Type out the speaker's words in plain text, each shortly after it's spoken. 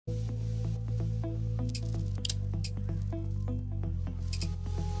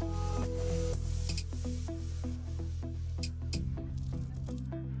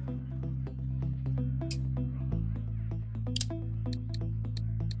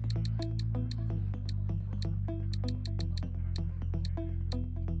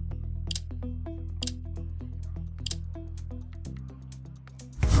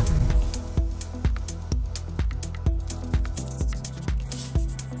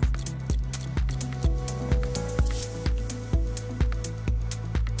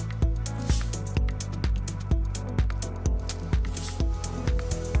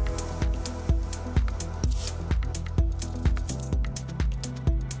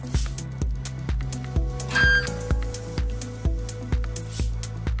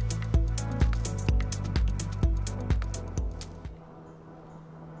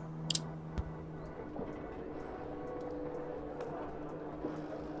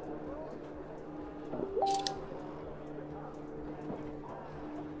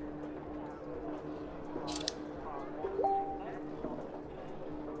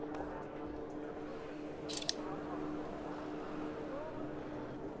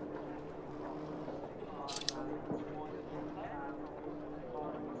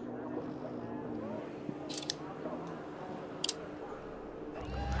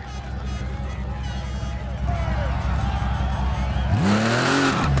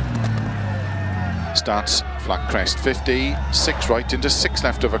starts flat crest 50, 6 right into 6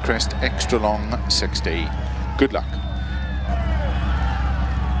 left over crest, extra long 60. Good luck.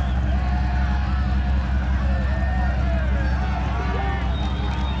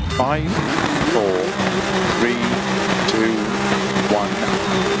 Five, 4, 3, 2, 1,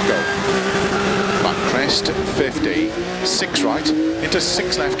 go. Flat crest 50, 6 right into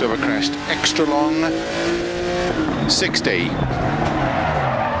 6 left over crest, extra long 60.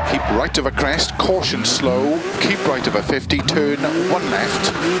 Keep right over crest, caution slow, keep right over 50, turn 1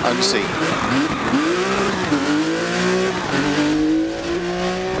 left, unseen.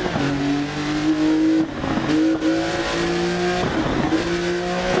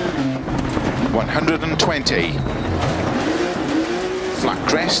 $120. Flat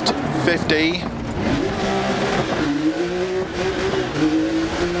crest 50.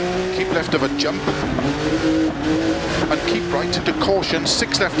 Keep left of a jump and keep right into caution,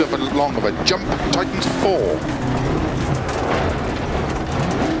 6 left of a long of a jump, tightens 4.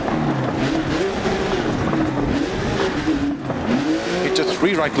 Into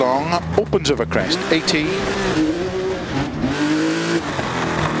 3 right long, opens over crest 80.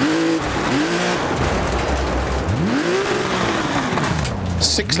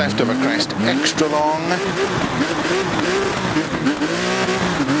 6 left over crest, extra long.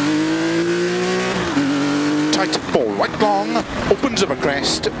 Tight 4 right long, opens over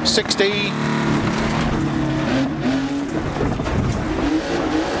crest, 60.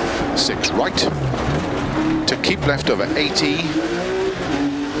 6 right, to keep left over 80.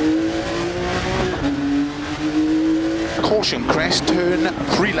 Caution crest, turn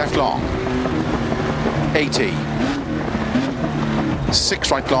 3 left long, 80.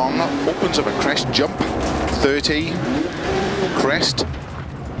 6 right long, opens over crest, jump, 30, crest,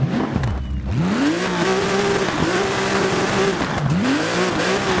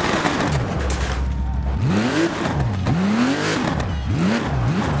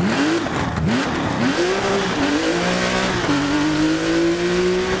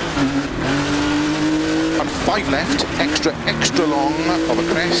 and 5 left, extra long over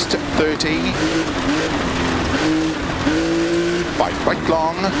crest, 30. 5 right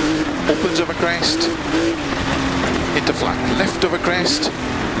long, opens over crest, into flat left over crest,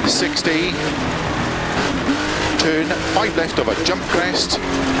 60, turn 5 left over jump crest,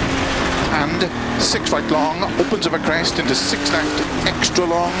 and 6 right long, opens over crest, into 6 left, extra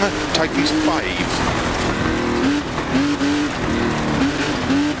long, tightens 5.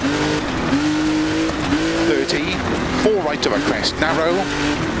 30, 4 right over crest, narrow,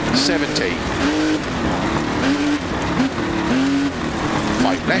 70.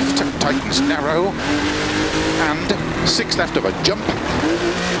 5 left, tightens narrow, and 6 left of a jump,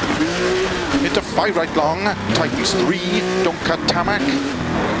 into 5 right long, tightens 3, don't cut tarmac,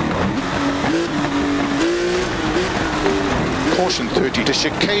 caution 30 to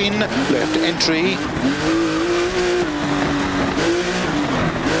chicane, left entry,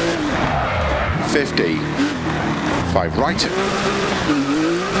 50, 5 right,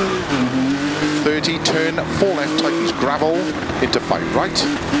 30, turn 4 left, tightens gravel, into 5 right,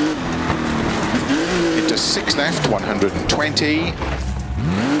 into 6 left, 120,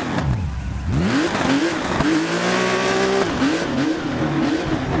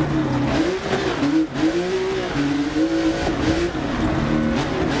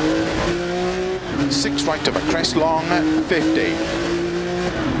 six right of a crest long, 50,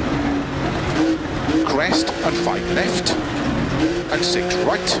 crest and 5 left, and 6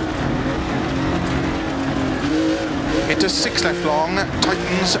 right, into 6 left long,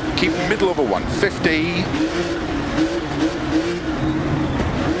 tightens, keep middle over 150.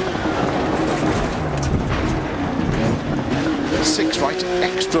 6 right,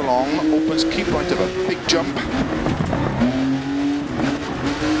 extra long, opens, keep right of a big jump.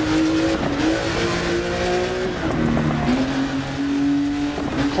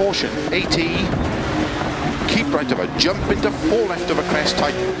 Caution, 80. Keep right of a jump, into 4 left of a crest,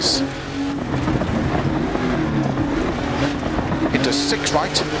 tightens. Into 6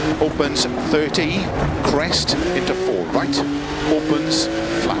 right, opens 30, crest, into 4 right, opens,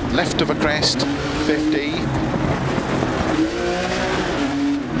 flat left of a crest, 50.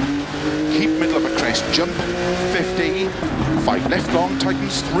 Keep middle of a crest, jump, 50. 5 left long,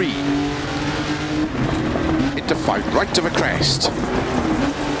 tightens 3. Into 5 right of a crest,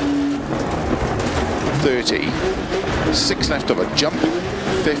 30. 6 left of a jump,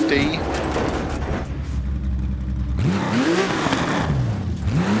 50.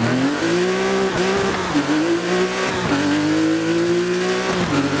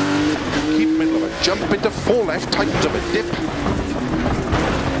 Jump into 4 left, tightens of a dip,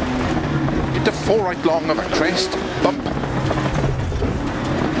 into 4 4 right long of a crest, bump.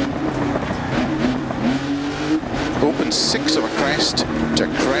 Open 6 of a crest to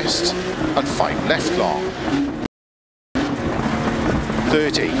crest and 5 left long.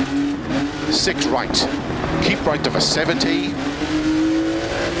 30, 6 right, keep right of a 70,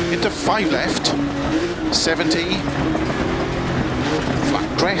 into 5 left, 70,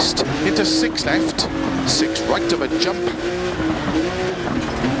 flat crest, into 6 left, 6 right of a jump,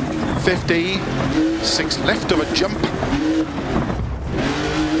 50, 6 left of a jump,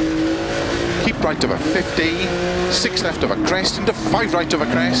 keep right of a 50, 6 left of a crest, into 5 right of a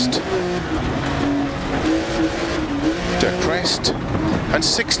crest, to crest, and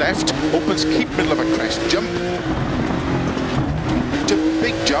 6 left, opens, keep middle of a crest, jump, to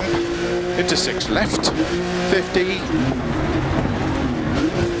big jump, into 6 left, 50,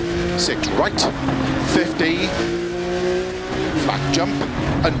 6 right, 50, flat jump,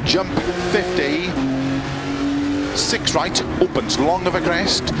 and jump, 50, 6 right, opens long of a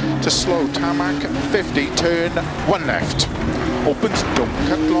crest, to slow tarmac, 50, turn, 1 left, opens, don't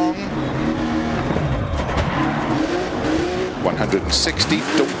cut long, 160,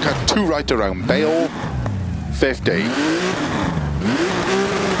 don't cut 2 right around bail, 50.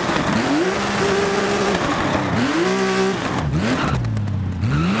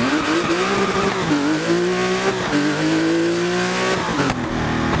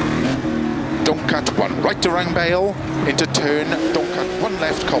 Don't cut 1 right around bail, into turn, don't cut 1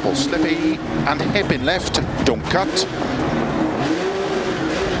 left, cobble slippy, and hairpin left, don't cut.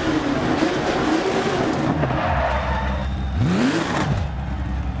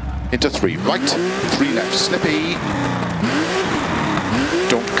 Into 3 right, 3 left slippy,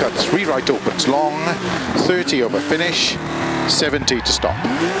 don't cut 3 right opens long, 30 over finish, 70 to stop.